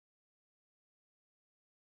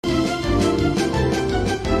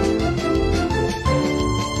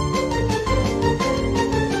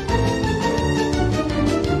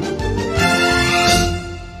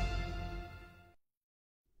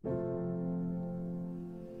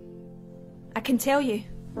I can tell you.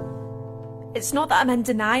 It's not that I'm in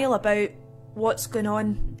denial about what's going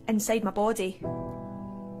on inside my body.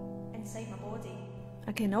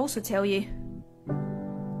 I can also tell you,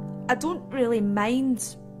 I don't really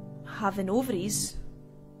mind having ovaries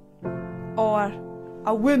or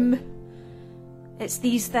a womb. It's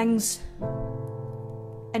these things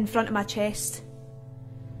in front of my chest.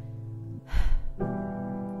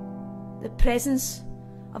 The presence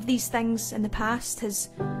of these things in the past has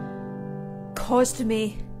caused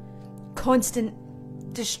me constant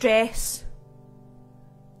distress,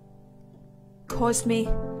 caused me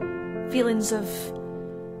feelings of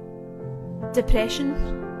depression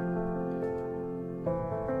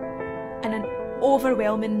and an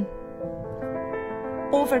overwhelming,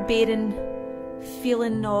 overbearing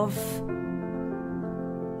feeling of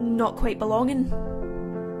not quite belonging.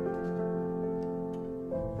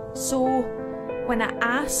 So when I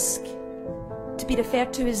ask to be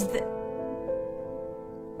referred to as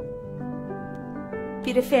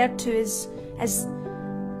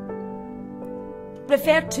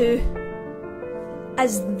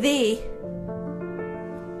they,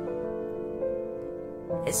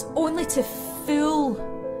 it's only to fool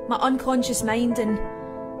my unconscious mind and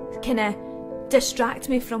kinda distract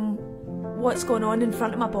me from what's going on in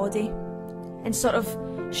front of my body and sort of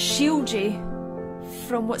shield you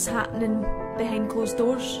from what's happening behind closed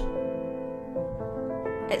doors.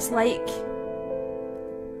 It's like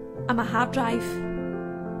I'm a hard drive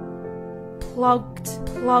plugged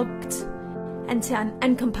into an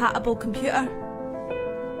incompatible computer.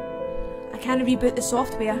 I can't reboot the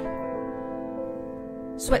software.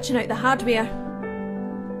 Switching out the hardware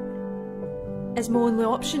is my only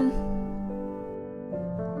option.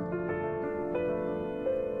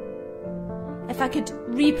 If I could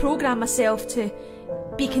reprogram myself to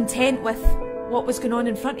be content with what was going on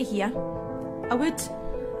in front of here, I would.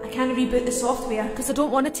 I can't reboot the software because I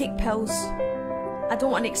don't want to take pills. I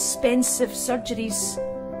don't want expensive surgeries.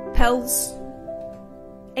 Pills.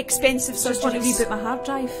 Expensive surgeries. I just want to reboot my hard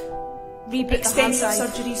drive. Reboot expensive the hard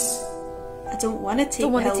drive. Surgeries. I don't want to take pills.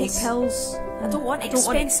 Don't want to take pills. I don't want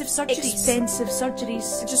expensive surgeries. Expensive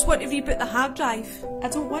surgeries. I just want to reboot the hard drive. I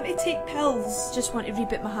don't want to take pills. Just want to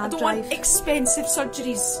reboot my hard drive. I don't want expensive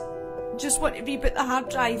surgeries. Just want to reboot the hard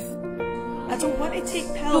drive. I don't want to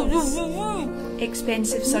take pills.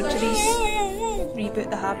 Expensive surgeries. Reboot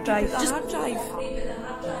the hard drive. Just hard drive.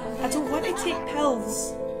 I don't want to take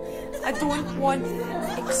pills. I don't want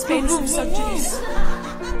expensive surgeries.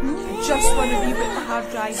 Just want to reboot the hard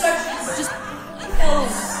drive. Just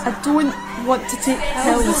pills. I don't want to take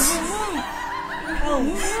pills.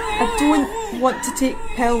 I don't want to take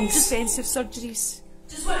pills. Expensive surgeries.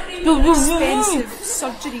 Expensive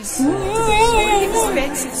surgeries.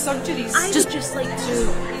 Expensive surgeries. I would just like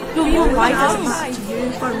to why does it matter to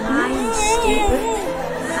you? for my state,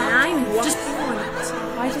 and I'm working on it.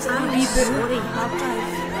 Why does it I'm reboot sorry. the hard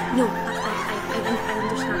drive? No, I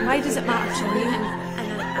understand. Why does it matter to you?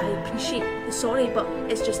 And I appreciate the sorry, but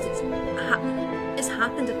it's just it's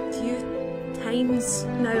happened a few times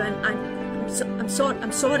now, and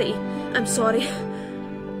I'm sorry.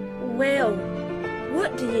 Well,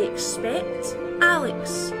 what do you expect,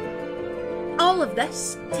 Alex? All of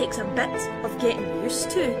this takes a bit of getting used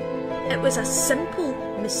to. It was a simple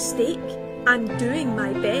mistake. I'm doing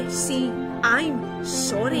my best. See, I'm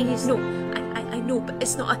sorry. No, I know, but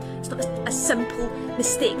it's not a simple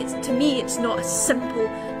mistake. To me, it's not a simple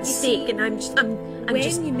mistake, and I'm just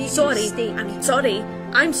sorry.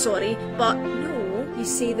 I'm sorry, but no, You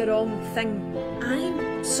say the wrong thing.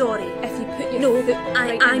 I'm sorry. If you put your foot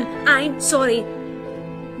right in it. I'm sorry.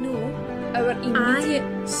 No, Our immediate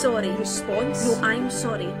I'm sorry. response. No, I'm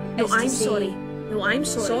sorry. No, is to I'm say, sorry. No, I'm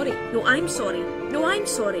sorry. sorry. No, I'm sorry. No, I'm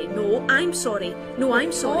sorry. No, I'm sorry. No,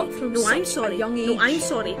 I'm sorry. taught from No, I'm such a sorry. young No, age. I'm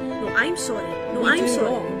sorry. No, I'm sorry. No, We I'm do sorry.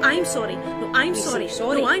 wrong. I'm sorry. No, I'm We say sorry.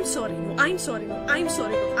 sorry. No, I'm sorry. No, I'm sorry. No, I'm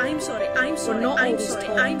sorry. No, I'm sorry. I'm sorry. not I'm always sorry.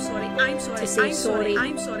 taught I'm sorry. I'm sorry. to say I'm sorry. sorry.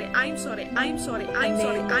 I'm sorry. I'm sorry. I'm sorry. I'm And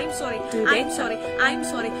sorry. then I'm sorry. do I'm better. sorry. I'm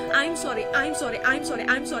sorry. I'm sorry. I'm sorry. I'm sorry.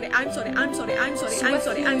 I'm sorry. I'm sorry. I'm sorry. I'm sorry. So I'm if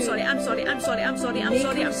sorry. you I'm sorry. I'm sorry. I'm sorry. I'm sorry. I'm make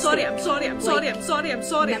sorry. a I'm sorry. I'm mistake, sorry. I'm sorry. I'm sorry. I'm sorry.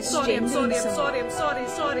 I'm sorry. I'm sorry. I'm sorry. I'm sorry.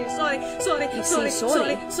 I'm sorry. Sorry. Sorry. You Sorry. say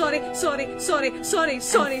sorry. Sorry. Sorry. Sorry. Sorry.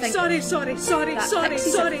 Sorry. think Sorry. Sorry. Sorry. that Sorry.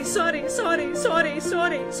 fixes Sorry. it. Sorry. Sorry. Sorry. Sorry.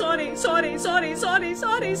 Sorry. Sorry. Sorry. Sorry.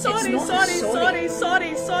 Sorry. Sorry. not Sorry. sorry.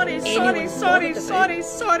 Sorry. Sorry. Anyone Sorry. bothered Sorry. about.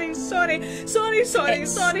 Sorry. Sorry. Sorry. Sorry.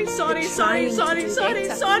 It's Sorry. Sorry. the Sorry. trying to Sorry. do Sorry.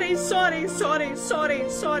 better. Sorry. Sorry. Sorry. Sorry.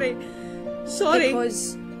 Sorry. Sorry.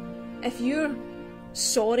 Because if you're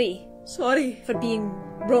sorry Sorry. for being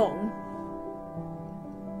wrong,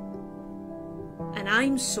 and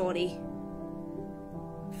I'm sorry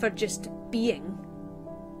for just being,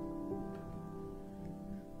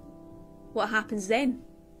 what happens then?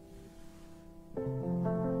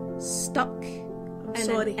 Stuck in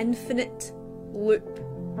sorry. an infinite loop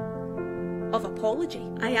of apology,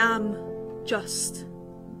 I am just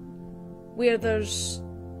where there's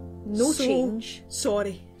no so change,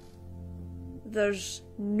 sorry. there's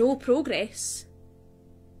no progress,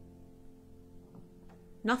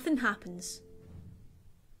 nothing happens.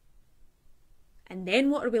 And then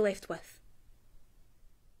what are we left with?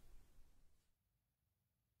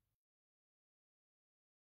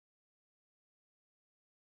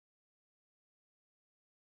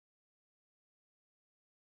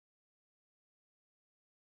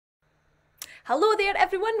 Hello there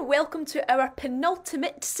everyone, welcome to our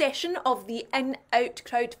penultimate session of the In Out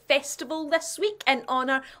Crowd Festival this week in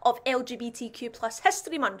honour of LGBTQ+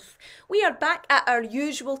 History Month. We are back at our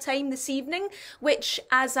usual time this evening, which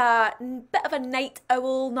as a bit of a night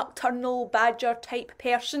owl, nocturnal badger type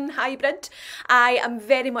person hybrid, I am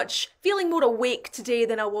very much feeling more awake today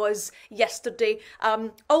than I was yesterday.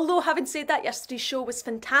 Although having said that, yesterday's show was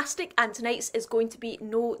fantastic and tonight's is going to be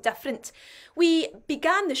no different. We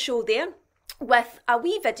began the show there with a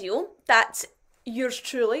wee video that yours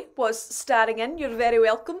truly was starring in. You're very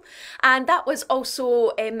welcome. And that was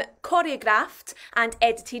also choreographed and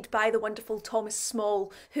edited by the wonderful Thomas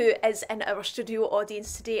Small, who is in our studio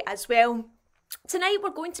audience today as well. Tonight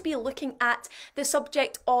we're going to be looking at the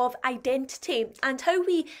subject of identity and how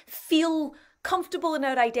we feel comfortable in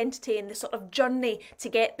our identity and the sort of journey to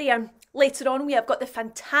get there. Later on we have got the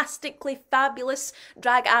fantastically fabulous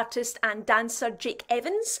drag artist and dancer Jake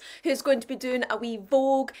Evans, who's going to be doing a wee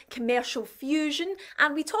Vogue commercial fusion,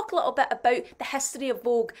 and we talk a little bit about the history of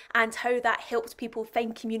Vogue and how that helped people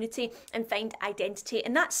find community and find identity,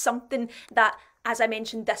 and that's something that, as I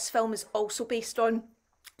mentioned, this film is also based on.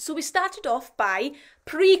 So we started off by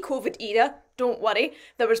pre-COVID era, don't worry,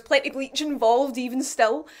 there was plenty of bleach involved even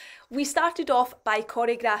still. We started off by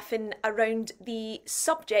choreographing around the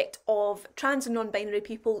subject of trans and non-binary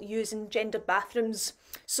people using gendered bathrooms.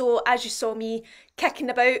 So as you saw me kicking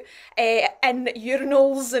about in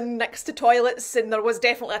urinals and next to toilets, and there was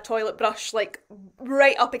definitely a toilet brush like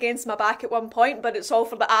right up against my back at one point, but it's all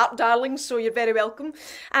for the art, darlings, so you're very welcome.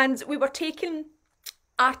 And we were taking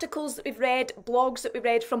articles that we've read, blogs that we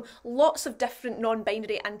read from lots of different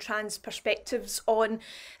non-binary and trans perspectives on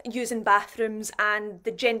using bathrooms and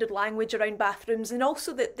the gendered language around bathrooms, and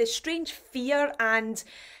also the strange fear and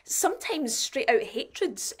sometimes straight out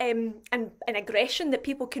hatred and aggression that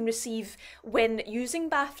people can receive when using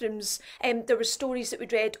bathrooms. There were stories that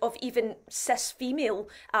we'd read of even cis female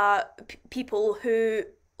people who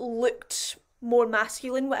looked more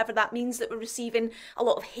masculine, whatever that means, that were receiving a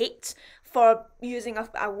lot of hate for using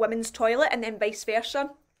a women's toilet, and then vice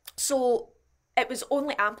versa. So it was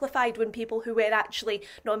only amplified when people who were actually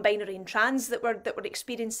non-binary and trans that were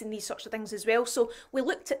experiencing these sorts of things as well. So we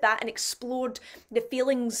looked at that and explored the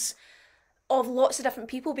feelings of lots of different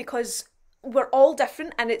people, because we're all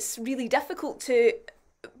different and it's really difficult to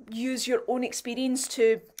use your own experience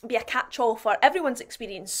to be a catch-all for everyone's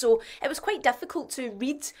experience. So it was quite difficult to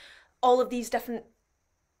read all of these different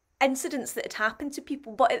incidents that had happened to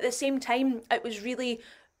people, but at the same time it was really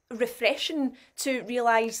refreshing to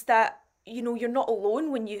realise that, you know, you're not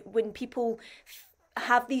alone when people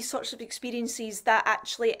have these sorts of experiences, that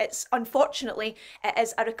actually unfortunately it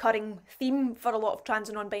is a recurring theme for a lot of trans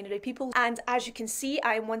and non-binary people. And as you can see,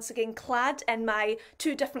 I am once again clad in my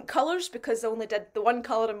two different colours because I only did the one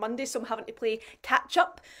colour on Monday, so I'm having to play catch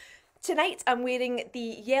up. Tonight I'm wearing the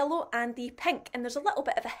yellow and the pink, and there's a little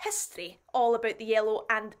bit of a history all about the yellow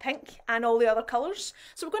and the pink and all the other colours.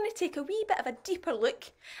 So we're going to take a wee bit of a deeper look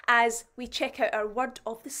as we check out our word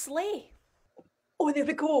of the sleigh. Oh, there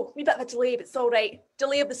we go. Wee bit of a delay, but it's all right.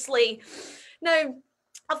 Delay of the sleigh. Now,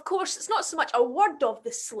 of course, it's not so much a word of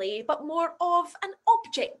the sleigh, but more of an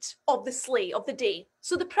object of the sleigh of the day.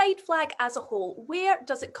 So the pride flag as a whole, where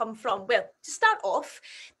does it come from? Well, to start off,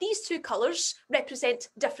 these two colours represent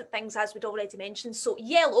different things, as we'd already mentioned. So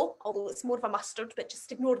yellow, although it's more of a mustard, but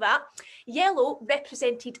just ignore that. Yellow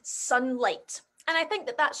represented sunlight. And I think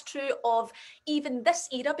that that's true of even this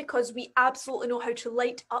era, because we absolutely know how to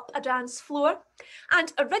light up a dance floor.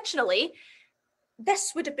 And originally,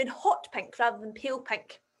 this would have been hot pink rather than pale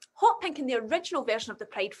pink. Hot pink in the original version of the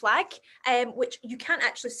pride flag, which you can't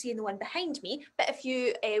actually see in the one behind me, but if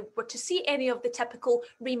you were to see any of the typical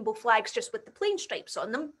rainbow flags just with the plain stripes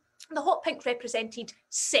on them, the hot pink represented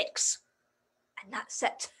sex. And that's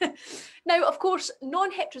it. Now, of course,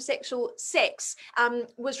 non-heterosexual sex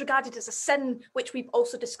was regarded as a sin, which we've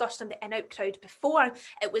also discussed on the In Out Crowd before.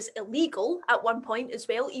 It was illegal at one point as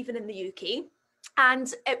well, even in the UK.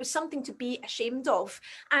 And it was something to be ashamed of.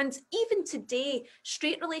 And even today,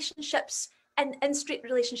 straight relationships, and in straight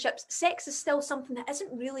relationships, sex is still something that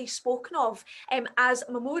isn't really spoken of. As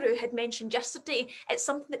Mamoru had mentioned yesterday, it's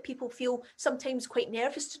something that people feel sometimes quite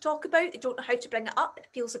nervous to talk about. They don't know how to bring it up. It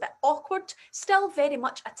feels a bit awkward. Still very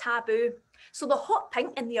much a taboo. So the hot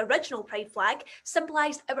pink in the original pride flag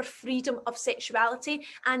symbolised our freedom of sexuality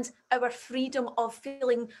and our freedom of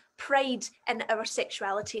feeling pride in our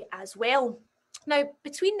sexuality as well. Now,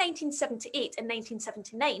 between 1978 and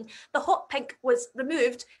 1979, the hot pink was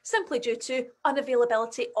removed simply due to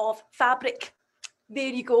unavailability of fabric. There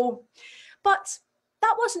you go. But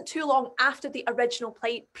that wasn't too long after the original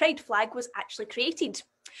pride flag was actually created.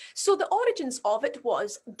 So the origins of it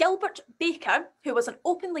was Gilbert Baker, who was an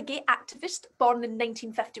openly gay activist born in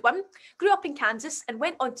 1951, grew up in Kansas and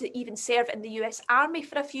went on to even serve in the US Army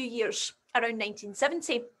for a few years, around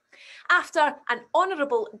 1970. After an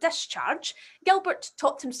honourable discharge, Gilbert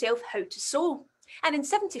taught himself how to sew. And in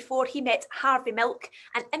 74, he met Harvey Milk,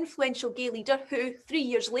 an influential gay leader who, 3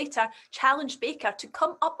 years later, challenged Baker to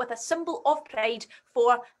come up with a symbol of pride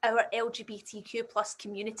for our LGBTQ plus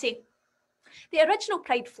community. The original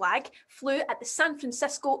pride flag flew at the San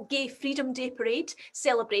Francisco Gay Freedom Day Parade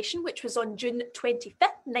celebration, which was on June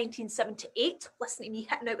 25th, 1978. Listen to me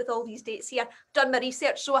hitting out with all these dates here. Done my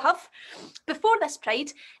research, so I have. Before this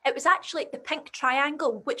pride, it was actually the pink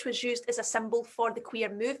triangle, which was used as a symbol for the queer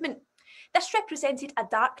movement. This represented a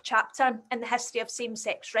dark chapter in the history of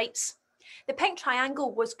same-sex rights. The pink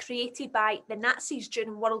triangle was created by the Nazis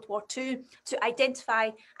during World War II to identify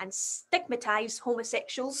and stigmatise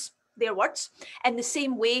homosexuals, their words, in the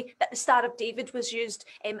same way that the Star of David was used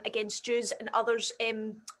against Jews and others,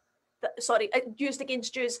 used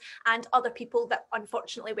against Jews and other people that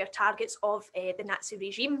unfortunately were targets of the Nazi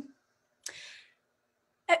regime.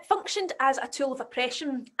 It functioned as a tool of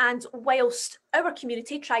oppression, and whilst our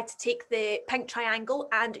community tried to take the pink triangle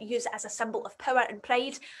and use it as a symbol of power and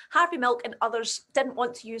pride, Harvey Milk and others didn't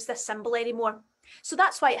want to use this symbol anymore. So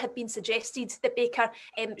that's why it had been suggested that Baker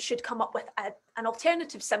should come up with an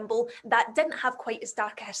alternative symbol that didn't have quite as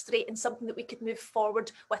dark a history and something that we could move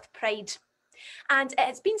forward with pride. And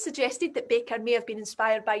it's been suggested that Baker may have been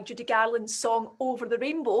inspired by Judy Garland's song Over the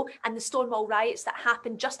Rainbow and the Stonewall riots that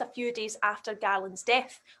happened just a few days after Garland's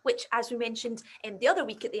death, which, as we mentioned the other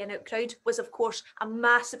week at the In Out Crowd, was of course a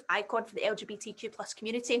massive icon for the LGBTQ plus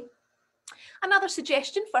community. Another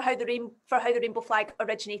suggestion for how the rainbow flag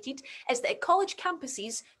originated is that at college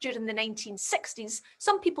campuses during the 1960s,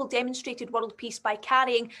 some people demonstrated world peace by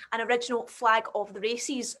carrying an original flag of the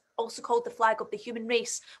races, also called the flag of the human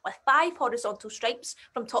race, with 5 horizontal stripes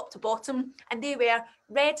from top to bottom, and they were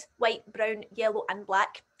red, white, brown, yellow and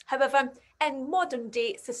black. However, in modern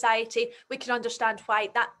day society, we can understand why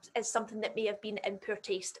that is something that may have been in poor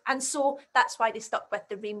taste, and so that's why they stuck with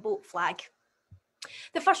the rainbow flag.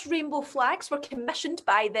 The first rainbow flags were commissioned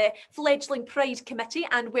by the fledgling Pride Committee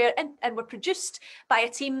and were produced by a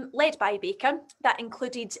team led by Baker that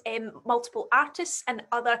included multiple artists and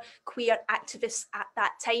other queer activists at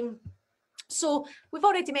that time. So we've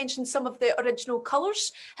already mentioned some of the original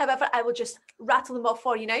colours. However, I will just rattle them off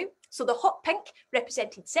for you now. So the hot pink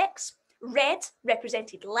represented sex, red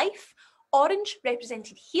represented life, orange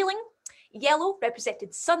represented healing, yellow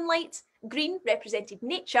represented sunlight, green represented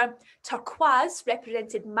nature, turquoise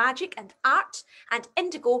represented magic and art, and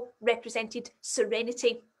indigo represented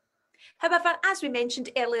serenity. However, as we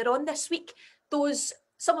mentioned earlier on this week,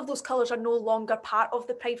 some of those colours are no longer part of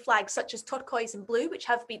the pride flag, such as turquoise and blue,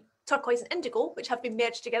 turquoise and indigo, which have been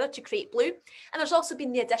merged together to create blue. And there's also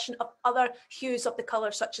been the addition of other hues of the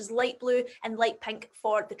colour, such as light blue and light pink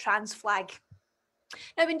for the trans flag.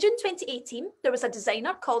 Now, in June 2018, there was a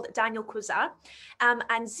designer called Daniel Kozar,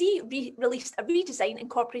 and Z released a redesign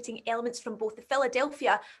incorporating elements from both the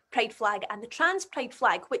Philadelphia pride flag and the trans pride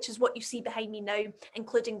flag, which is what you see behind me now,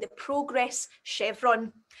 including the Progress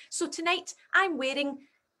chevron. So tonight,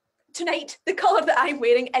 the colour that I'm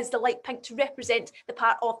wearing is the light pink to represent the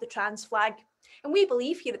part of the trans flag. And we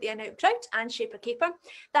believe here at the In Out Crowd and Shaper Caper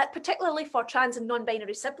that particularly for trans and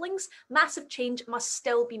non-binary siblings, massive change must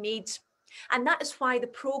still be made. And that is why the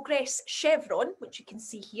Progress chevron, which you can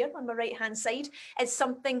see here on my right hand side, is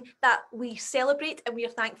something that we celebrate, and we are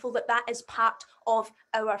thankful that that is part of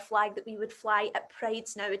our flag that we would fly at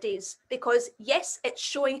Prides nowadays. Because yes, it's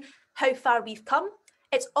showing how far we've come.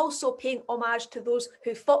 It's also paying homage to those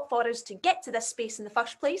who fought for us to get to this space in the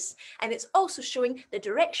first place. And it's also showing the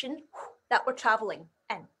direction that we're travelling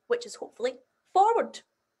in, which is hopefully forward.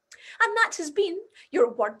 And that has been your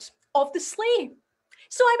word of the sleigh.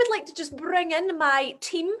 So I would like to just bring in my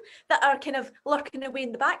team that are kind of lurking away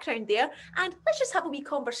in the background there, and let's just have a wee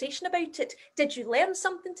conversation about it. Did you learn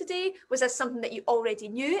something today? Was this something that you already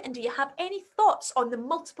knew? And do you have any thoughts on the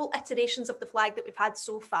multiple iterations of the flag that we've had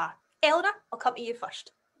so far? Eleanor, I'll come to you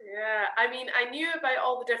first. Yeah, I mean, I knew about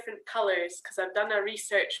all the different colours because I've done a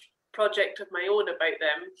research project of my own about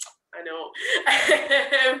them. I know.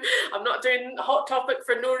 I'm not doing Hot Topic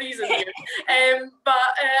for no reason here. But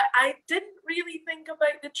I didn't really think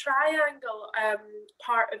about the triangle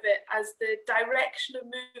part of it as the direction of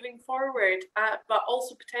moving forward, but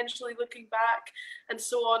also potentially looking back and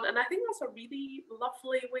so on. And I think that's a really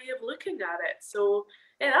lovely way of looking at it. So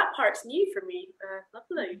yeah, that part's new for me.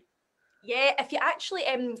 Lovely. Yeah, if you actually,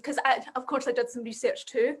 because of course I did some research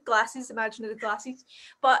too, glasses, imaginary glasses,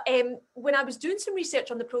 but when I was doing some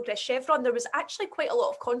research on the Progress Chevron, there was actually quite a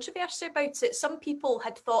lot of controversy about it. Some people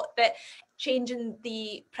had thought that changing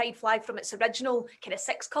the Pride flag from its original kind of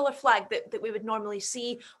 6-colour flag that we would normally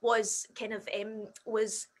see was kind of,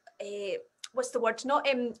 what's the word, not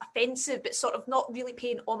offensive, but sort of not really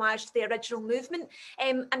paying homage to the original movement.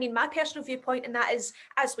 I mean, my personal viewpoint in that is,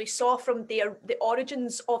 as we saw from the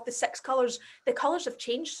origins of the 6 colours, the colours have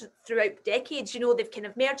changed throughout decades. You know, they've kind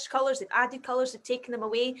of merged colours, they've added colours, they've taken them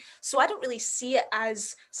away. So I don't really see it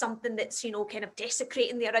as something that's, you know, kind of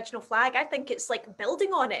desecrating the original flag. I think it's like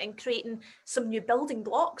building on it and creating some new building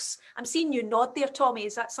blocks. I'm seeing you nod there, Tommy.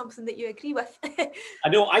 Is that something that you agree with? I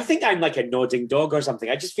know, I think I'm like a nodding dog or something.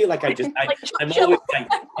 I just feel like I'm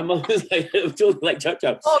always like totally like Chuck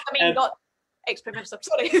Chuck. Oh, I mean, not ex-Prime Minister,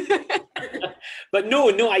 sorry. But no,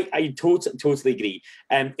 I totally agree.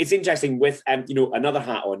 It's interesting with you know, another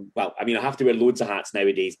hat on. Well, I mean, I have to wear loads of hats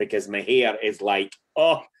nowadays because my hair is like,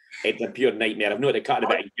 oh, it's a pure nightmare. I've not had to cut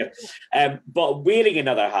it a bit here. But wearing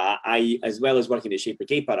another hat, as well as working at Shaper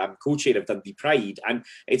Caper, I'm co-chair of Dundee Pride, and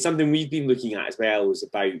it's something we've been looking at as well, is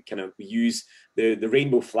about kind of, we use the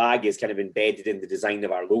rainbow flag is kind of embedded in the design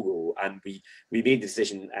of our logo, and we made the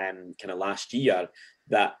decision kind of last year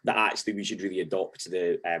that actually we should really adopt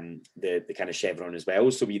the kind of chevron as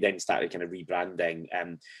well. So we then started kind of rebranding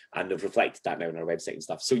and have reflected that now on our website and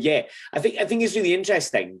stuff. So yeah, I think it's really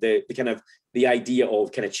interesting, the kind of the idea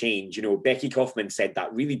of kind of change. You know, Becky Kaufman said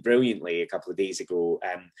that really brilliantly a couple of days ago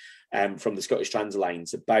from the Scottish Trans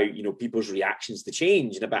Alliance about, you know, people's reactions to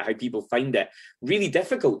change and about how people find it really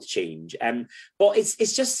difficult to change. But it's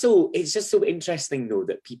just so interesting though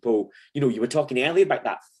that people, you know, you were talking earlier about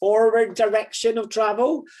that forward direction of travel,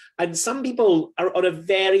 and some people are on a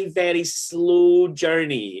very, very slow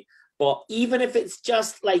journey. But even if it's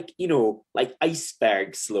just like, you know, like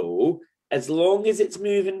iceberg slow, as long as it's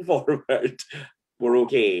moving forward, we're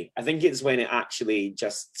okay. I think it's when it actually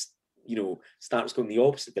just, you know, starts going the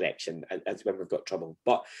opposite direction as when we've got trouble.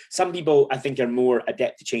 But some people, I think, are more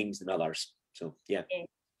adept to change than others. So yeah.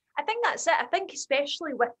 I think that's it. I think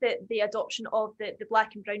especially with the adoption of the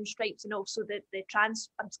black and brown stripes, and also the trans,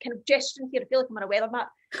 I'm kind of gesturing here, I feel like I'm on a weather map,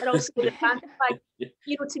 and also the trans flag.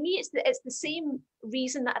 You know, to me, it's the same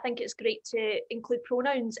reason that I think it's great to include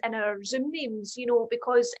pronouns in our Zoom names, you know,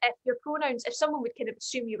 because if your pronouns, if someone would kind of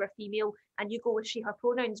assume you were female and you go with she, her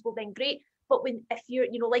pronouns, well then great. But if you're,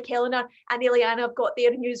 you know, like Eleanor and Eliana have got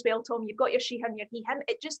there, and you as well, Tom, you've got your she, her and your he, him,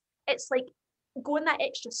 it's like going that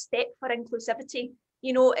extra step for inclusivity.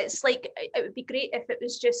 You know, it's like, it would be great if it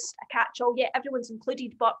was just a catch-all. Yeah, everyone's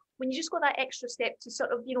included, but when you just go that extra step to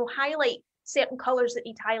sort of, you know, highlight certain colours that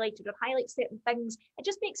need highlighted or highlight certain things, it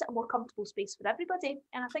just makes it a more comfortable space for everybody.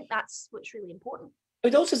 And I think that's what's really important. I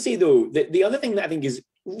would also say, though, that the other thing that I think is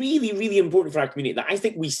really, really important for our community that I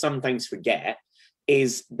think we sometimes forget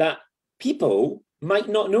is that people might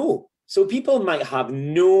not know. So people might have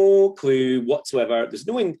no clue whatsoever. There's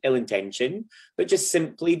no ill intention, but just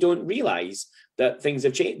simply don't realise that things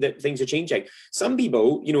have changed, that things are changing. Some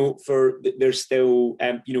people, you know, there's still,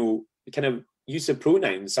 you know, kind of use of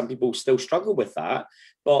pronouns. Some people still struggle with that,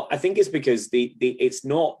 but I think it's because it's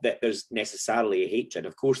not that there's necessarily a hatred.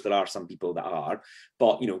 Of course, there are some people that are,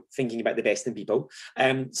 but, you know, thinking about the best in people.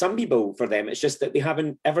 Some people, for them, it's just that they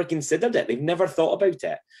haven't ever considered it. They've never thought about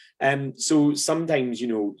it. So sometimes, you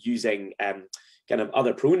know, using kind of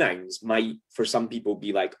other pronouns might, for some people,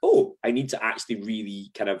 be like, oh, I need to actually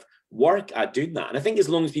really kind of work at doing that. And I think as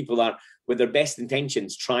long as people are, with their best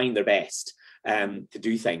intentions, trying their best to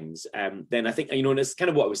do things, then I think, you know, and it's kind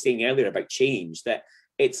of what I was saying earlier about change, that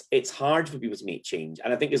it's hard for people to make change.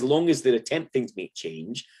 And I think as long as they're attempting to make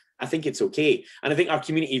change, I think it's okay. And I think our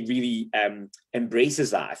community really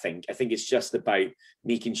embraces that. I think it's just about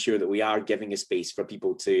making sure that we are giving a space for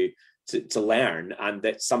people to learn, and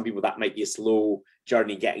that some people, that might be a slow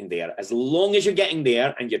journey getting there. As long as you're getting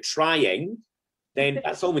there and you're trying, then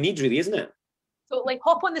that's all we need, really, isn't it? totally.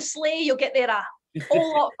 Hop on the sleigh, you'll get there a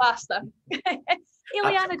whole lot faster.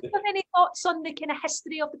 Ileana, do you have any thoughts on the kind of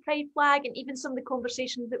history of the pride flag and even some of the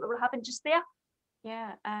conversations that we were having just there?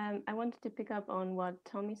 Yeah, I wanted to pick up on what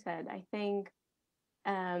Tommy said. I think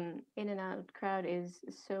in and out crowd is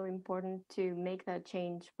so important to make that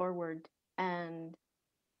change forward. And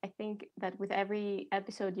I think that with every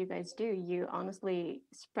episode you guys do, you honestly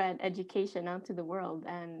spread education out to the world.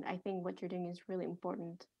 And I think what you're doing is really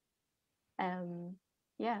important.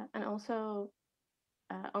 Yeah, and also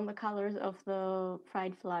on the colors of the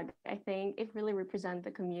pride flag, I think it really represents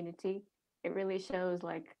the community. It really shows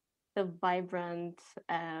like the vibrant,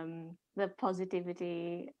 the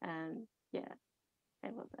positivity, and yeah, I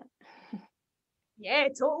love that. Yeah,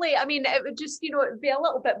 totally. I mean, it would just, it'd be a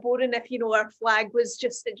little bit boring if, our flag was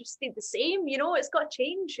it just stayed the same, it's got to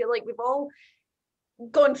change. Like, we've all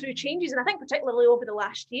gone through changes, and I think particularly over the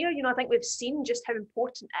last year, I think we've seen just how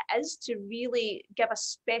important it is to really give a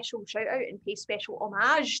special shout out and pay special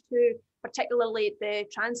homage to particularly the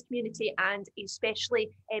trans community, and especially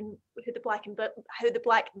who the black and brown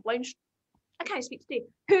I can't speak today,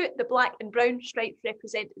 who the black and brown stripes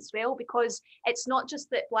represent as well, because it's not just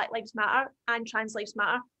that Black Lives Matter and trans lives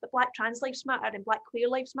matter, but Black trans lives matter and Black queer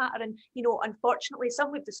lives matter. And, unfortunately,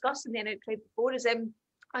 some we've discussed in the In Out Crowd before is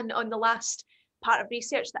on the last part of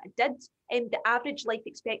research that I did, the average life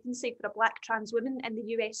expectancy for a Black trans woman in the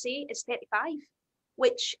USA is 35,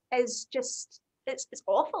 which is just, it's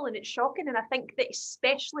awful and it's shocking. And I think that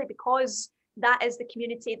especially because that is the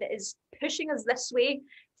community that is pushing us this way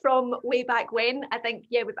from way back when, I think,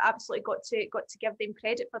 yeah, we've absolutely got to give them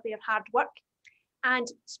credit for their hard work. And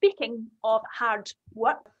speaking of hard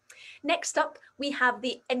work, next up we have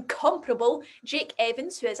the incomparable Jake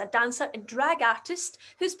Evans, who is a dancer and drag artist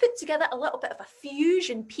who's put together a little bit of a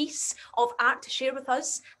fusion piece of art to share with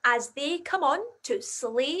us as they come on to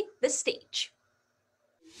slay the stage.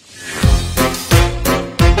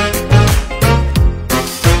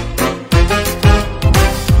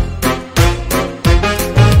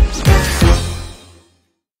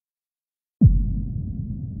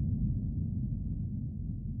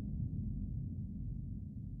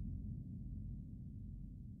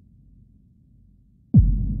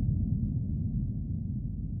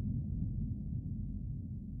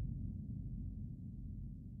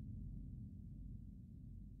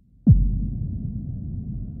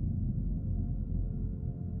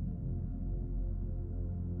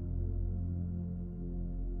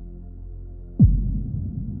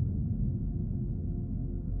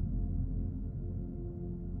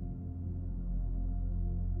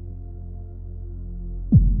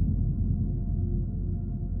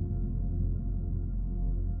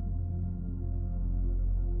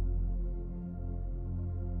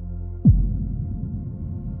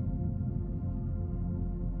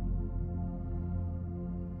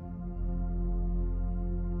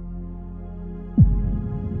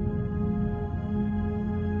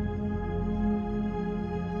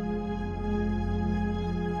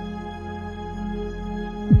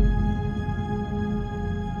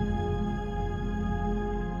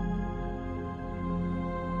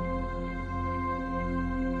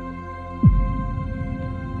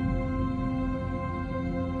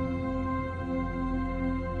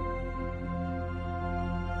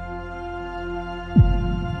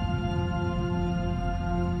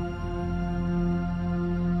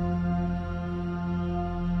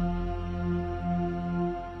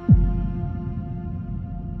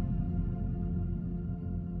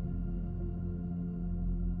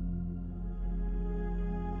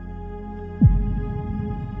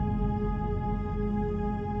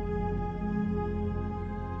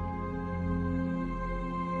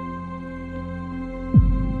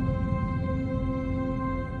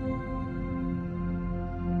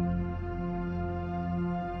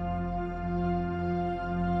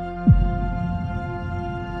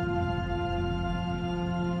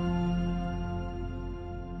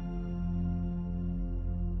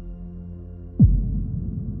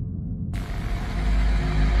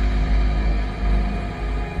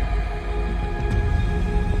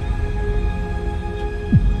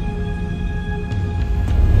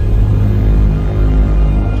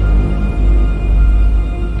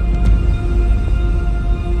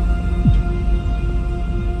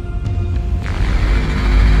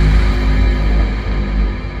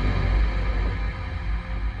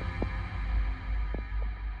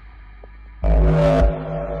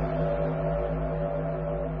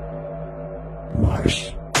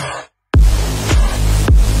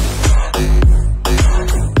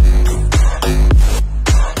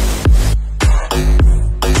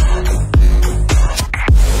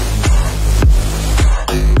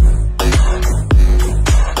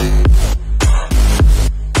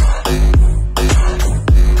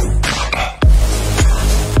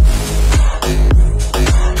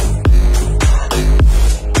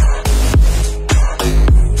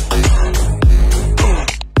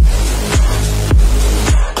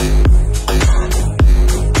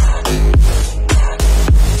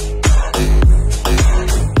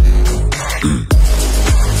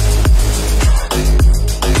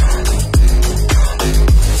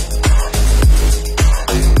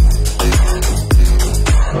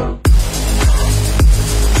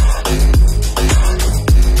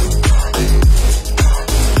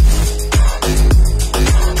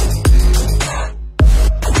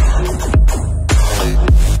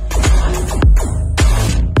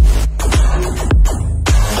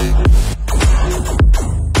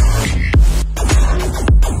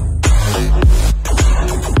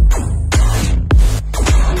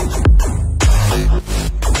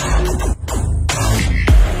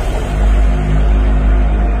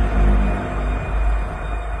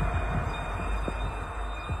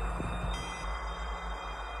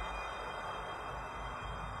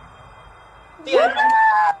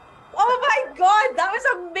 Oh my god, that was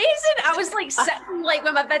amazing! I was like sitting like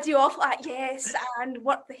with my video off, like yes, and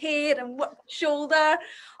work the hair and work the shoulder.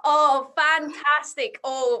 Oh, fantastic!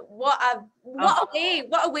 Oh, what a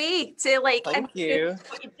way to like Thank you.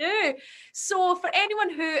 what you do. So, for anyone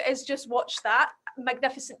who has just watched that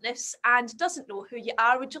magnificentness and doesn't know who you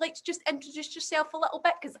are, would you like to just introduce yourself a little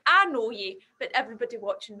bit? Because I know you, but everybody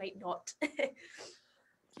watching might not.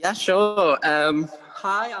 Yeah, sure.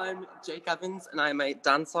 Hi, I'm Jake Evans, and I'm a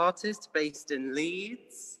dance artist based in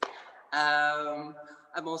Leeds. I'm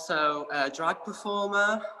also a drag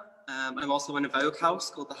performer. I'm also in a Vogue house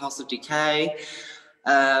called the House of Decay.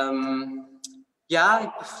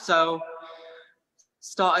 Yeah, so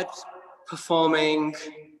started performing,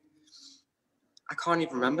 I can't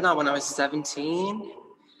even remember now, when I was 17.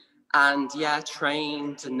 And yeah,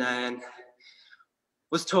 trained, and then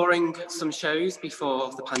was touring some shows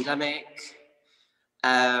before the pandemic,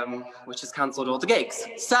 which has cancelled all the gigs.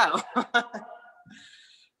 So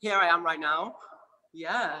here I am right now.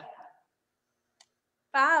 Yeah.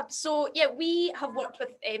 Fab. So yeah, we have worked with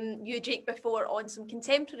you, Jake, before on some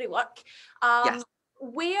contemporary work. Yes.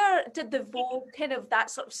 Where did the Vogue kind of that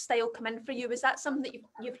sort of style come in for you? Was that something that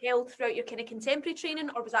you've held throughout your kind of contemporary training,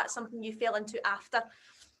 or was that something you fell into after?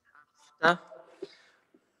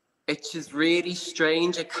 It's just really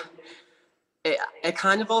strange. It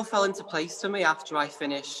kind of all fell into place for me after I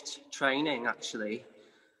finished training, actually.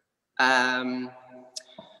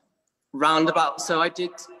 Roundabout, so I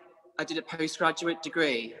did a postgraduate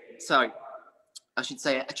degree. So I should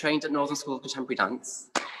say I trained at Northern School of Contemporary Dance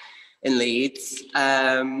in Leeds.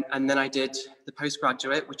 And then I did the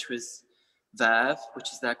postgraduate, which was Verve,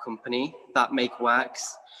 which is their company that make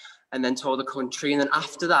works, and then toured the country. And then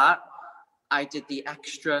after that, I did the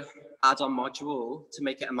extra add-on module to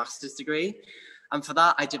make it a master's degree. And for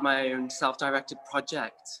that, I did my own self-directed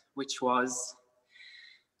project, which was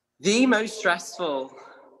the most stressful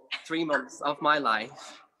 3 months of my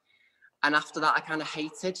life. And after that, I kind of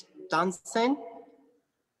hated dancing.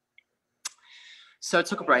 So I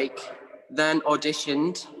took a break, then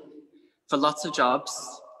auditioned for lots of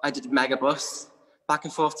jobs. I did Megabus, back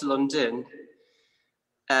and forth to London,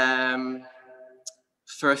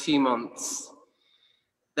 for a few months,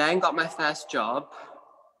 then got my first job,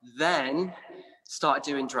 then started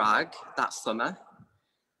doing drag that summer,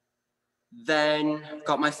 then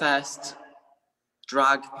got my first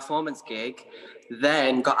drag performance gig,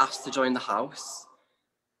 then got asked to join the house,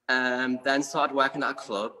 then started working at a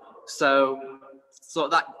club. So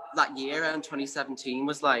that year in 2017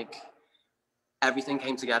 was like everything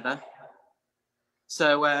came together.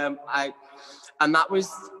 So and that was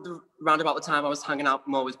around about the time I was hanging out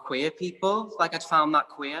more with queer people. Like I'd found that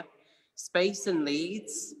queer space in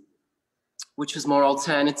Leeds, which was more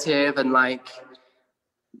alternative, and like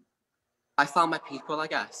I found my people, I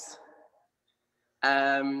guess.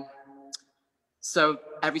 So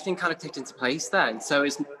everything kind of clicked into place then. So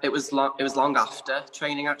it was long after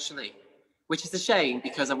training, actually, which is a shame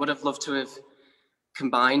because I would have loved to have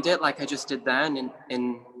combined it like I just did then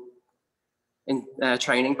in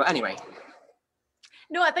training. But anyway.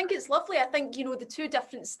 No, I think it's lovely. I think, you know, the two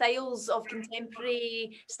different styles of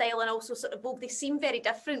contemporary style and also sort of Vogue, they seem very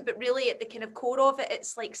different, but really at the kind of core of it,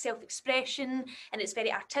 it's like self-expression and it's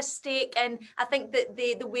very artistic. And I think that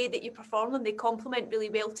the way that you perform them, they complement really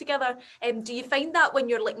well together. Do you find that when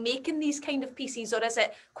you're like making these kind of pieces, or is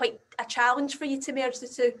it quite a challenge for you to merge the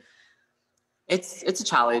two? It's a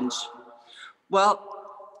challenge. Well,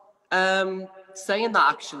 saying that,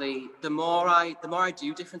 actually, the more I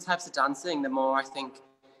do different types of dancing, the more I think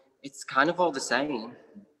it's kind of all the same.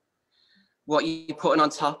 What you're putting on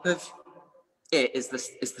top of it is the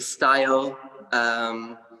style,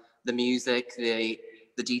 the music, the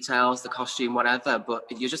details, the costume, whatever. But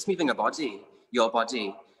you're just moving your body,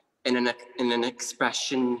 in an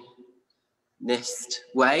expressionist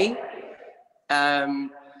way.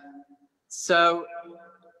 So.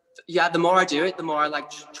 Yeah, the more I do it, the more I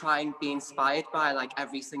like try and be inspired by like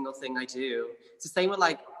every single thing I do. It's the same with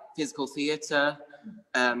like physical theatre,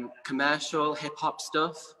 commercial hip hop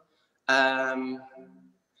stuff.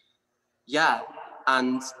 Yeah,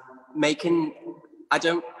 and I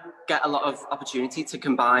don't get a lot of opportunity to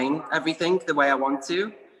combine everything the way I want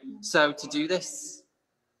to. So to do this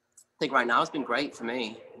thing right now has been great for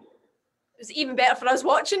me. It was even better for us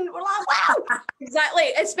watching. We're like, wow,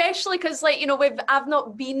 exactly. Especially because, like, you know, I've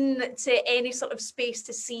not been to any sort of space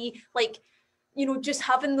to see, like, you know, just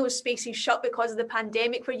having those spaces shut because of the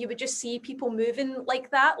pandemic, where you would just see people moving like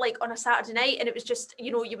that, like on a Saturday night, and it was just, you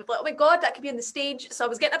know, you would be like, oh my god, that could be on the stage. So I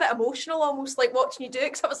was getting a bit emotional, almost like watching you do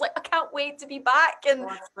it, because I was like, I can't wait to be back. And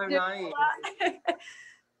that's so nice.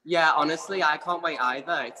 Yeah, honestly, I can't wait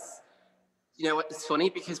either. It's, you know, it's funny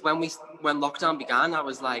because when lockdown began, I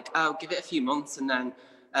was like, oh, give it a few months and then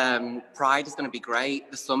Pride is going to be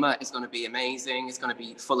great. The summer is going to be amazing. It's going to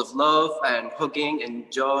be full of love and hugging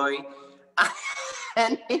and joy.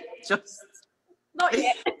 And it just... Not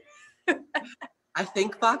yet. I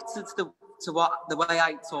think back to the way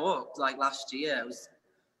I talked like last year. It was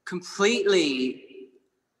completely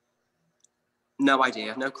no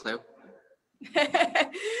idea, no clue.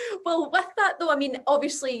 Well, with that though, I mean,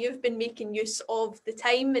 obviously you've been making use of the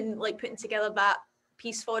time and like putting together that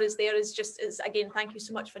piece for us there is again, thank you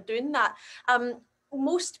so much for doing that.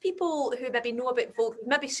 Most people who maybe know about Vogue,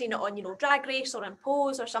 maybe seen it on, you know, Drag Race or in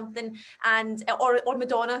Pose or something, and or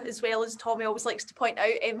Madonna as well, as Tommy always likes to point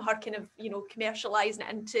out, her kind of, you know, commercialising it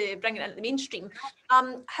into bringing it into the mainstream.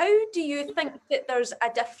 How do you think that there's a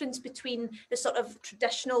difference between the sort of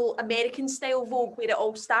traditional American style Vogue where it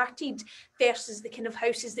all started versus the kind of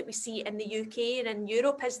houses that we see in the UK and in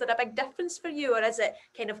Europe? Is there a big difference for you, or is it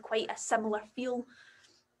kind of quite a similar feel?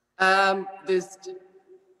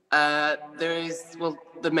 There is, well,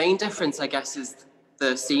 the main difference, I guess, is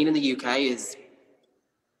the scene in the UK is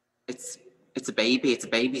it's a baby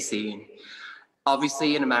scene.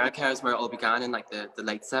 Obviously, in America is where it all began in like the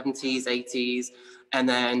late 70s, 80s, and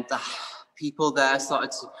then the people there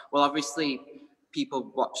started to, well, obviously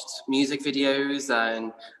people watched music videos,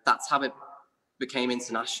 and that's how it became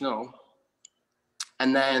international.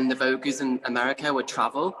 And then the Voguers in America would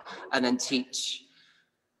travel and then teach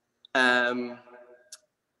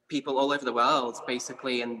people all over the world,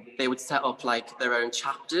 basically, and they would set up like their own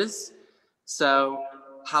chapters. So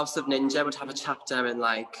House of Ninja would have a chapter in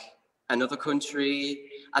like another country,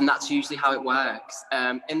 and that's usually how it works.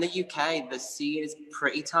 In the UK, the scene is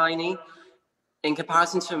pretty tiny in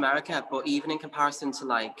comparison to America, but even in comparison to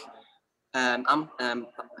like the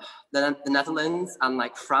Netherlands and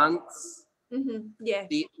like France, yeah,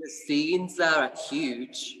 the scenes there are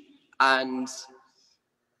huge, and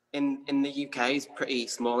in the UK is pretty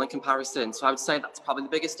small in comparison. So I would say that's probably the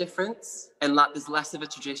biggest difference. And like there's less of a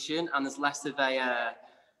tradition and there's less of a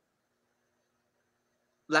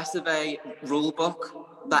rule book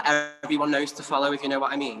that everyone knows to follow, if you know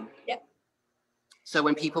what I mean. Yeah. So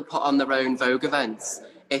when people put on their own Vogue events,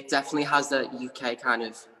 it definitely has a UK kind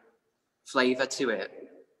of flavour to it,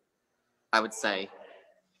 I would say.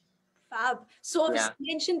 Fab. So obviously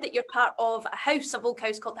you mentioned that you're part of a Vogue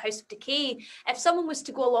house called the House of Decay. If someone was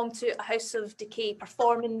to go along to a House of Decay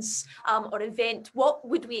performance or event, what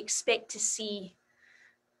would we expect to see?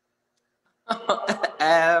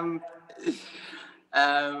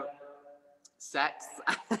 Sex.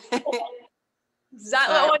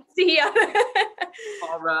 Exactly what I want to hear.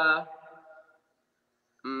 Horror.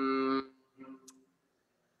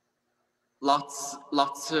 Lots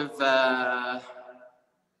of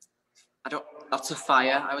lots of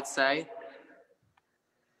fire, I would say.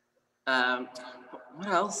 What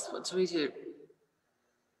else? What do we do?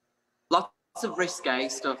 Lots of risque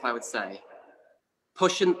stuff, I would say.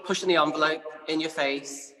 Pushing the envelope in your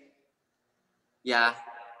face. Yeah.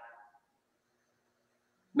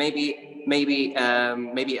 Maybe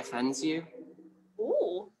it offends you.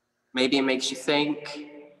 Oh. Maybe it makes you think.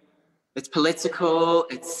 It's political,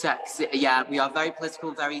 it's sexy. Yeah, we are very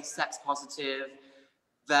political, very sex positive.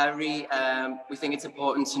 Very, we think it's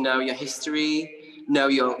important to know your history, know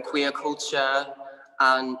your queer culture,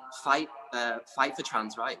 and fight for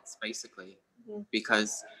trans rights, basically.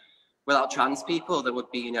 Because without trans people, there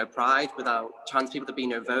would be no Pride. Without trans people, there'd be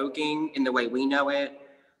no voguing in the way we know it.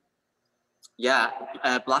 Yeah,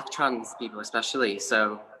 Black trans people especially.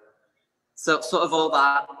 So sort of all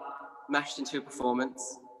that meshed into a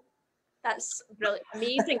performance. That's brilliant,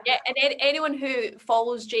 amazing. Yeah, and anyone who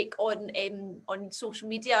follows Jake on social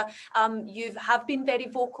media, you have been very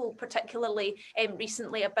vocal, particularly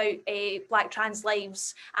recently about Black trans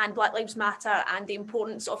lives and Black Lives Matter and the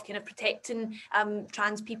importance of kind of protecting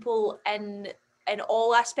trans people in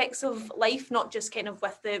all aspects of life, not just kind of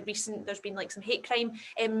with the recent, there's been like some hate crime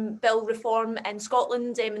bill reform in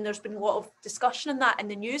Scotland, and there's been a lot of discussion on that in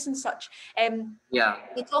the news and such. Yeah.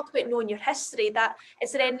 You talk about knowing your history.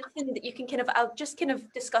 Is there anything that you can I'll just kind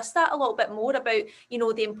of discuss that a little bit more about, you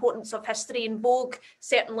know, the importance of history in Vogue,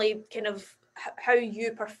 certainly kind of how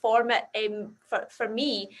you perform it. For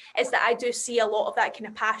me, is that I do see a lot of that kind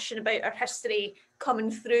of passion about our history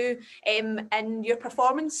coming through in your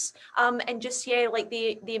performance, and just like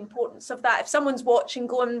the importance of that. If someone's watching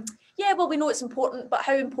going, yeah, well, we know it's important, but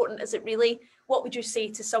how important is it really? What would you say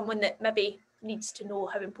to someone that maybe needs to know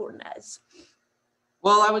how important it is?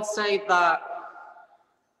 Well, I would say that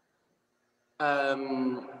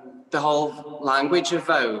the whole language of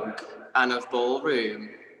Vogue and of ballroom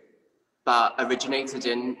that originated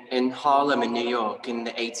in Harlem in New York in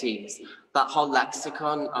the 80s. That whole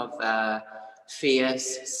lexicon of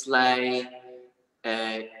fierce, slay,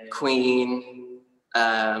 queen,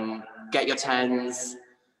 get your tens,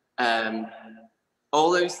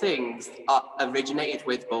 all those things originated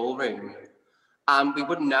with ballroom. And we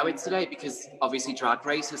wouldn't know it today because obviously Drag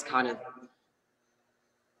Race has kind of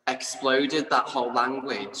exploded that whole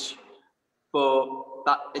language. But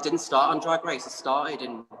it didn't start on Drag Race, it started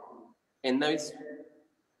in those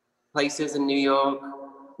places in New York,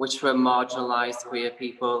 which were marginalized queer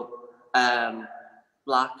people,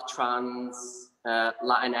 Black, trans,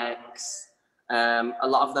 Latinx. A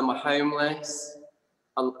lot of them were homeless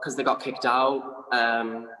because they got kicked out.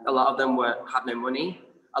 A lot of them had no money.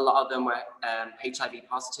 A lot of them were HIV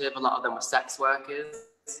positive. A lot of them were sex workers.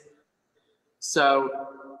 So,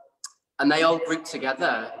 and they all grouped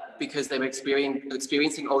together because they were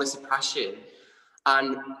experiencing all this oppression.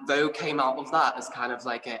 And Vogue came out of that as kind of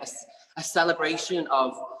like a celebration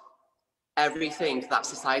of everything that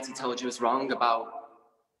society told you was wrong about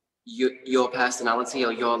your personality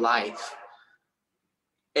or your life.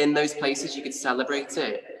 In those places, you could celebrate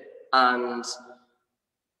it. And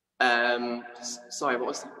sorry, I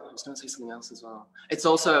was going to say something else as well. It's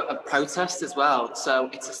also a protest as well. So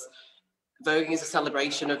voguing is a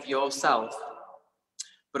celebration of yourself,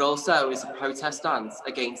 but also is a protest dance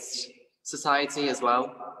against society as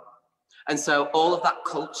well. And so all of that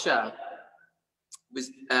culture was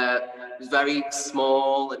very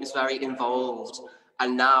small, it was very involved,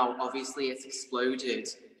 and now obviously it's exploded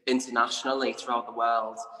internationally throughout the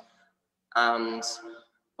world, and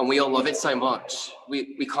we all love it so much.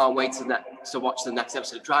 We can't wait to watch the next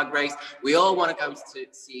episode of Drag Race. We all want to go to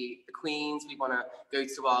see the queens. We want to go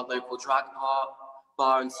to our local drag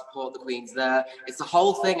bar and support the queens there. It's the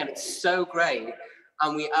whole thing, and it's so great.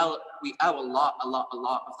 And we owe a lot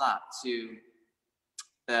of that to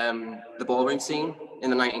the ballroom scene in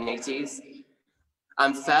the 1980s.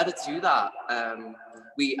 And further to that,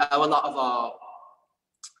 we owe a lot of our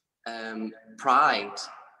pride,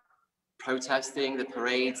 protesting, the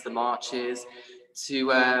parades, the marches, to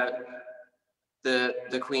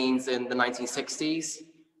the queens in the 1960s,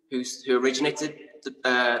 who originated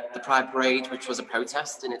the Pride Parade, which was a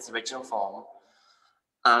protest in its original form.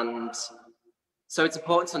 And so it's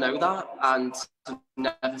important to know that and to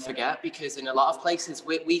never forget, because in a lot of places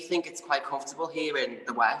we think it's quite comfortable here in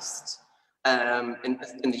the West, in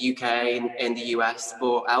the UK, in the US,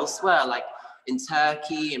 but elsewhere, like in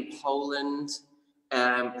Turkey, in Poland,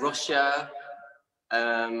 Russia,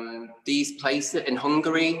 these places, in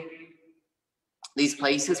Hungary, these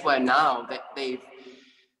places where now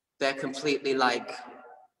they're completely like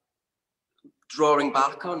drawing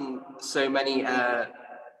back on so many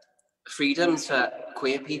freedoms for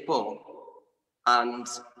queer people, and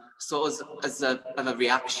sort of as a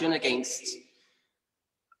reaction against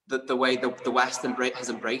the way the West has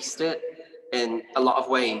embraced it in a lot of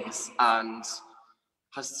ways, and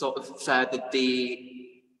has sort of furthered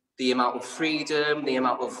the amount of freedom, the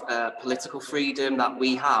amount of political freedom that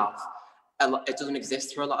we have. It doesn't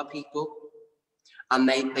exist for a lot of people, and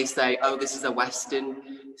they say, oh, this is a Western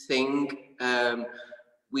thing.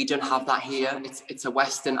 We don't have that here. It's a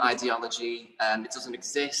Western ideology. It doesn't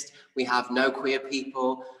exist. We have no queer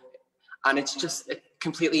people, and it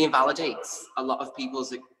completely invalidates a lot of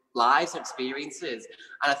people's lives and experiences.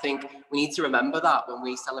 And I think we need to remember that when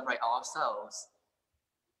we celebrate ourselves,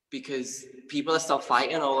 because people are still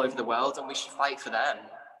fighting all over the world, and we should fight for them.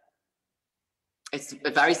 It's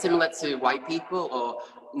very similar to white people or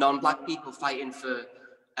non-Black people fighting for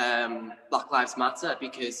Black Lives Matter,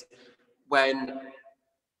 because when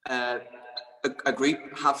a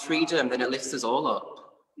group have freedom, then it lifts us all up.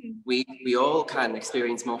 We all can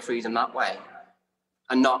experience more freedom that way,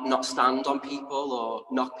 and not stand on people or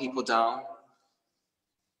knock people down.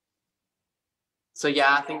 So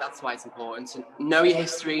yeah, I think that's why it's important to know your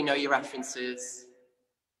history, know your references.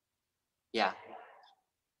 Yeah.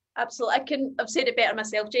 Absolutely. I couldn't have said it better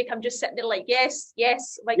myself, Jake. I'm just sitting there like, yes,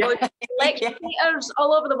 my God, legislators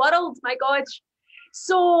all over the world, my God.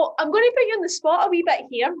 So I'm going to put you on the spot a wee bit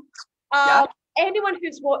here. Anyone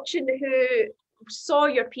who's watching who saw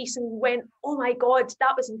your piece and went, oh my God,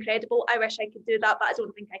 that was incredible. I wish I could do that, but I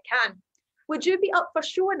don't think I can. Would you be up for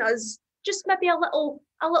showing us just maybe a little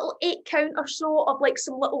 8 count or so of like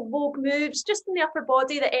some little Vogue moves just in the upper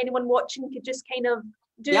body that anyone watching could just kind of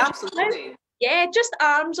do? Yeah, absolutely. Yeah, just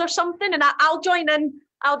arms or something, and I'll join in.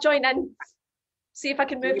 See if I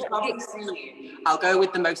can move. I'll go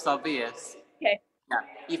with the most obvious. Okay. Yeah,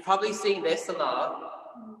 you've probably seen this a lot.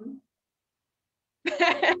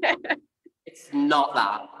 It's not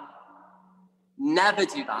that. Never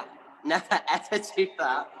do that. never ever do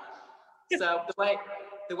that. So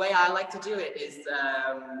the way I like to do it is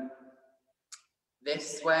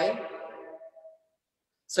this way.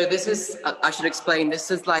 So this is, I should explain, this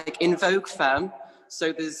is like in Vogue Femme.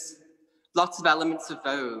 So there's lots of elements of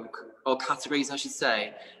Vogue, or categories I should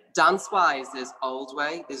say. Dance-wise, there's old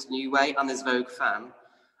way, there's new way, and there's Vogue Femme.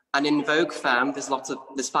 And in Vogue Femme, there's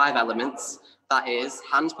 5 elements. That is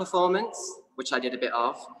hand performance, which I did a bit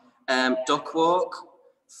of, duck walk,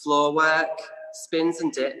 floor work, spins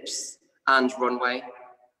and dips, and runway.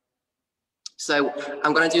 So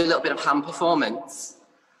I'm going to do a little bit of hand performance,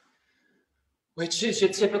 which is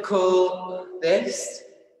your typical this.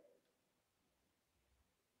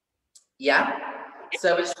 Yeah.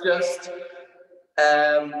 So it's just,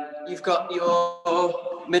 you've got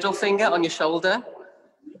your middle finger on your shoulder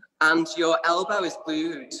and your elbow is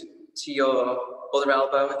glued to your other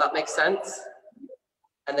elbow, if that makes sense.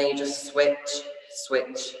 And then you just switch,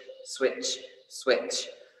 switch, switch, switch.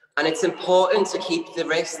 And it's important to keep the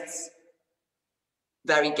wrists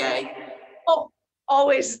very gay. Oh,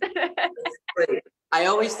 always. I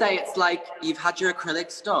always say it's like you've had your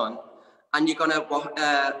acrylics done and you're gonna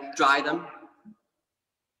dry them.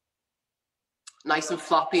 Nice and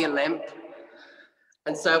floppy and limp.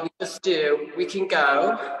 And so we can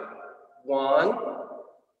go 1,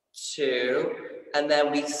 2, and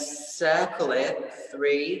then we circle it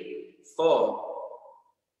 3, 4.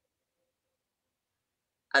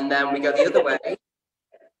 And then we go the other way.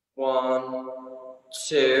 1,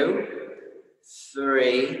 2,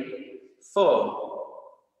 3, 4.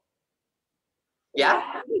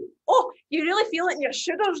 Yeah? Oh, you really feel it in your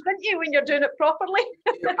shoulders, don't you, when you're doing it properly?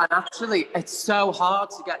 And actually, it's so hard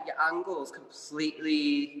to get your angles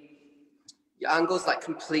completely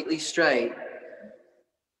straight.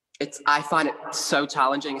 I find it so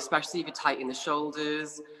challenging, especially if you tighten the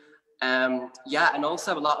shoulders. Yeah, and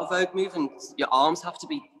also a lot of Vogue movements, your arms have to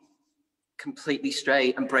be completely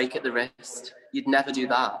straight and break at the wrist. You'd never do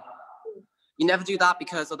that. You never do that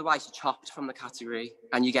because otherwise you're chopped from the category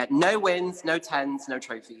and you get no wins, no 10s, no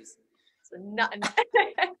trophies. So nothing.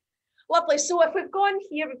 Lovely. So if we've gone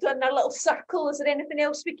here, we've done our little circle. Is there anything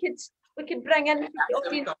else we could bring in? So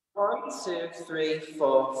we've got 1, 2, 3,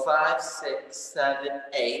 4, 5, 6, 7,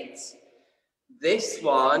 8. This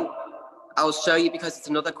one, I'll show you because it's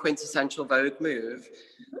another quintessential Vogue move.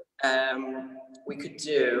 We could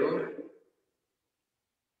do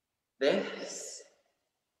this.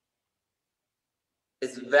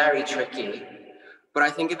 It's very tricky, but I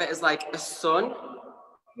think of it as like a sun.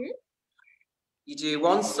 You do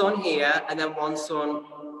one sun here and then one sun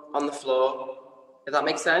on the floor, if that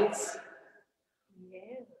makes sense.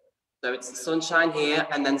 Yeah. So it's sunshine here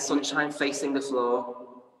and then sunshine facing the floor.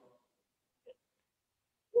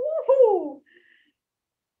 Woohoo!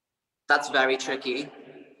 That's very tricky.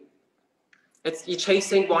 You're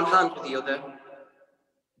chasing one hand with the other.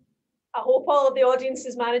 I hope all of the audience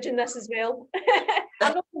is managing this as well.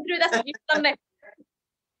 I'm not going through this if you've done it.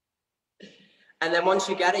 And then once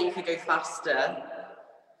you get it, you can go faster.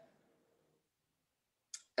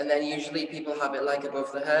 And then usually people have it like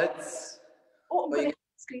above their heads. Oh, I'm going to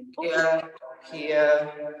screen.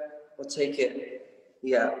 Here, we'll take it.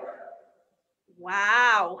 Yeah.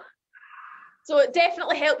 Wow. So it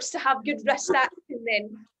definitely helps to have good wrist action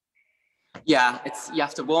then. Yeah, you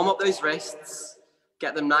have to warm up those wrists,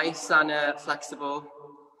 get them nice and flexible.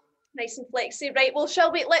 Nice and flexy, right? Well,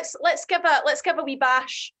 shall we? Let's give a wee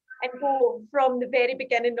bash and go from the very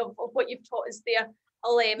beginning of what you've taught us there.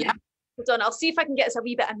 Hold on. I'll see if I can get us a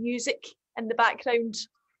wee bit of music in the background.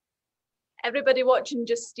 Everybody watching,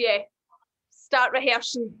 just start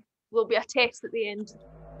rehearsing. There'll be a test at the end.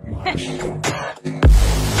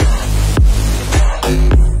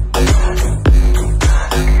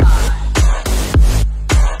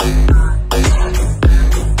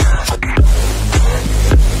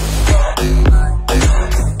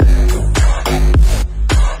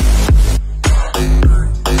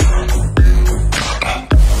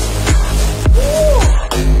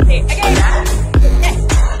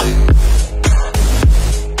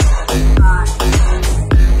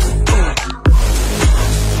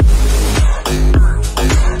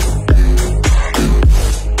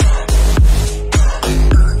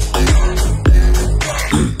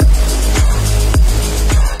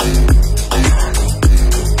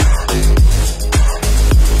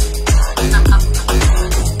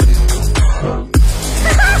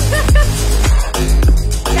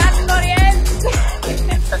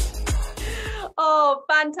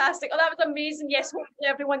 Fantastic. Oh, that was amazing. Yes, hopefully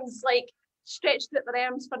everyone's like stretched out their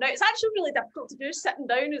arms for now. It's actually really difficult to do sitting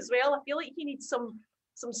down as well. I feel like you need some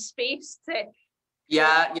space to.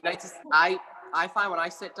 Yeah, you notice I I find when I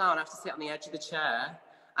sit down, I have to sit on the edge of the chair.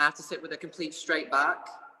 I have to sit with a complete straight back.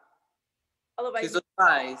 Otherwise, Because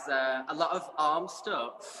otherwise, a lot of arm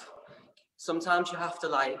stuff, sometimes you have to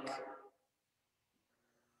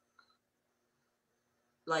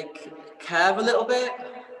curve a little bit.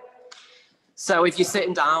 So if you're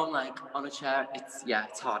sitting down like on a chair,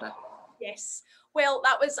 it's harder. yes. Well,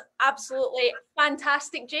 that was absolutely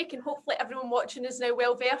fantastic, Jake, and hopefully everyone watching is now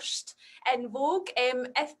well versed in Vogue.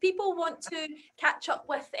 If people want to catch up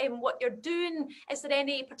with what you're doing, is there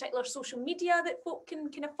any particular social media that folk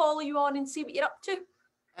can kind of follow you on and see what you're up to?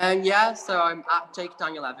 So I'm at Jake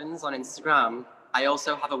Daniel Evans on Instagram. I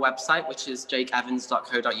also have a website, which is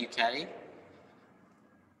jakeevans.co.uk.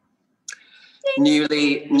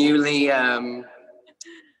 Newly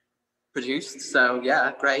produced, so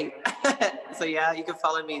yeah, great. So yeah, you can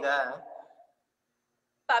follow me there.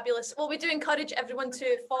 Fabulous. Well, we do encourage everyone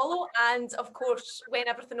to follow, and of course, when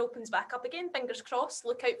everything opens back up again, fingers crossed,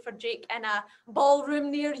 look out for Jake in a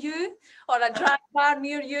ballroom near you, or a drag bar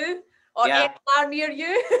near you, or a bar near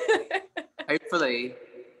you. Hopefully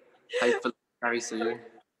very soon.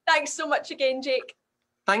 Thanks so much again, Jake.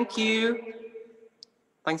 Thank you.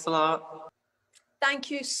 Thanks a lot.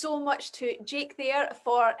 Thank you so much to Jake there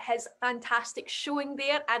for his fantastic showing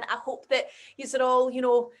there, and I hope that yous are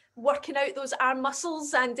all, working out those arm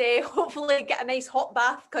muscles and hopefully get a nice hot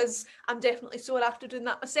bath, because I'm definitely sore after doing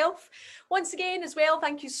that myself. Once again as well,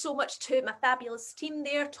 thank you so much to my fabulous team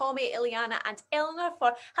there, Tommy, Ileana and Eleanor,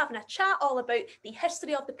 for having a chat all about the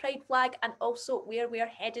history of the Pride flag and also where we're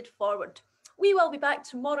headed forward. We will be back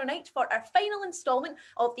tomorrow night for our final instalment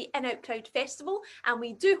of the In Out Crowd Festival, and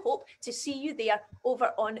we do hope to see you there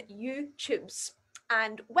over on YouTubes.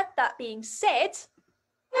 And with that being said...